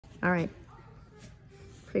All right.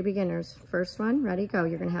 Pre-beginners. First one, ready, go.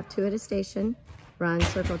 You're gonna have 2 at a station. Run,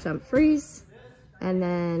 circle, jump, freeze. And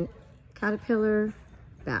then caterpillar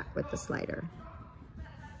back with the slider.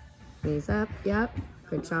 Knees up, yep,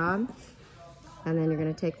 good job. And then you're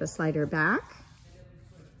gonna take the slider back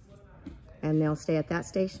and they'll stay at that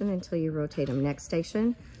station until you rotate them. Next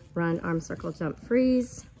station, run, arm, circle, jump,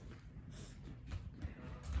 freeze.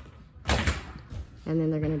 And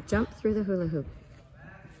then they're gonna jump through the hula hoop.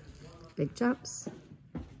 Big jumps,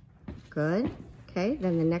 good. Okay,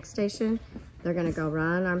 then the next station, they're gonna go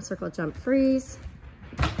run, arm, circle, jump, freeze.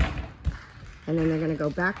 And then they're gonna go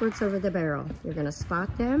backwards over the barrel. You're gonna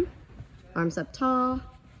spot them, arms up tall,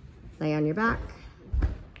 lay on your back,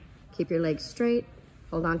 keep your legs straight,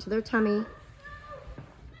 hold on to their tummy,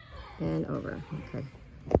 and over, okay.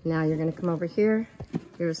 Now you're gonna come over here.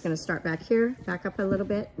 You're just gonna start back here, back up a little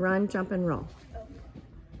bit, run, jump, and roll.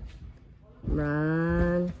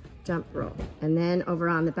 Run, jump, roll. And then over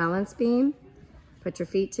on the balance beam, put your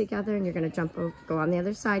feet together and you're gonna jump, go on the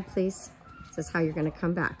other side, please. This is how you're gonna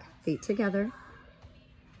come back. Feet together,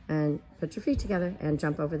 and put your feet together and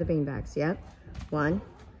jump over the bean bags. Yep, 1,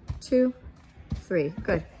 2, 3,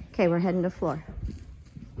 good. Okay, we're heading to floor.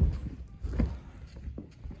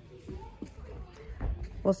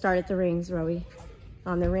 We'll start at the rings, Rowie.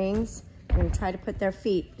 On the rings, you're gonna try to put their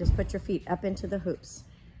feet, just put your feet up into the hoops.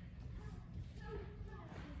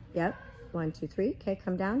 Yep, 1, 2, 3, okay,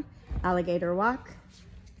 come down. Alligator walk,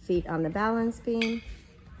 feet on the balance beam.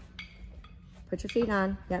 Put your feet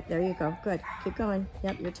on. Yep, there you go. Good. Keep going.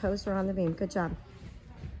 Yep, your toes are on the beam. Good job.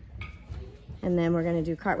 And then we're going to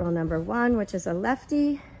do cartwheel number 1, which is a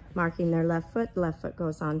lefty, marking their left foot. The left foot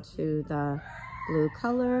goes onto the blue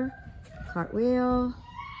color. Cartwheel.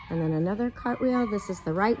 And then another cartwheel. This is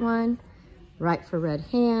the right one. Right for red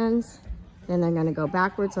hands. Then they're going to go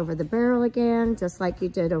backwards over the barrel again, just like you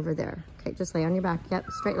did over there. Okay, just lay on your back. Yep,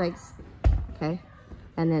 straight legs. Okay.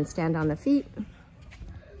 And then stand on the feet.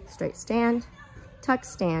 Straight stand. Tuck,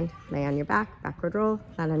 stand, lay on your back, backward roll,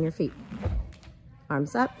 flat on your feet.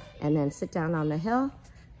 Arms up, and then sit down on the hill,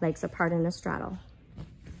 legs apart in a straddle.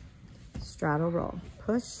 Straddle, roll,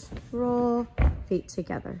 push, roll, feet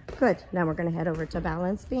together. Good, now we're gonna head over to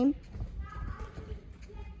balance beam.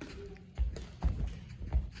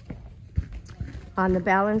 On the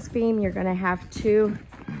balance beam, you're gonna have 2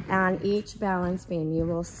 on each balance beam. You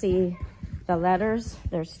will see the letters.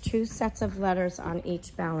 There's 2 sets of letters on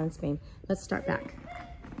each balance beam. Let's start back.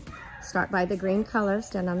 Start by the green color,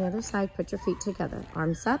 stand on the other side, put your feet together.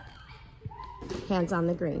 Arms up, hands on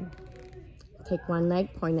the green. Take one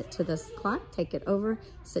leg, point it to this clock, take it over,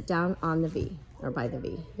 sit down on the V, or by the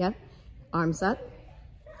V, yep. Arms up,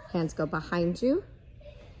 hands go behind you,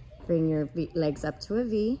 bring your legs up to a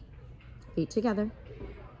V, feet together,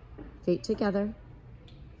 feet together.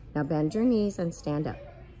 Now bend your knees and stand up.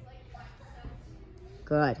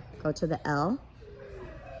 Good, go to the L,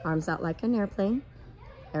 arms out like an airplane,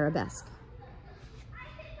 arabesque.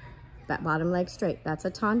 That bottom leg straight, that's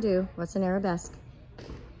a tendu. What's an arabesque?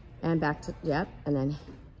 And back to, yep, and then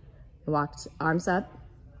walk, arms up,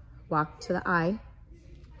 walk to the I,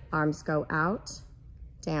 arms go out,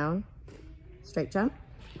 down, straight jump,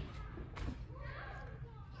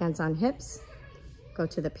 hands on hips, go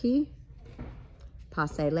to the P,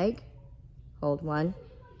 passe leg, hold 1,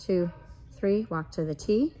 2, 3, walk to the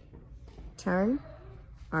T, turn,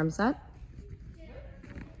 arms up,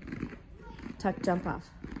 tuck, jump off,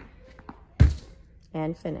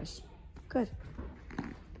 and finish. Good.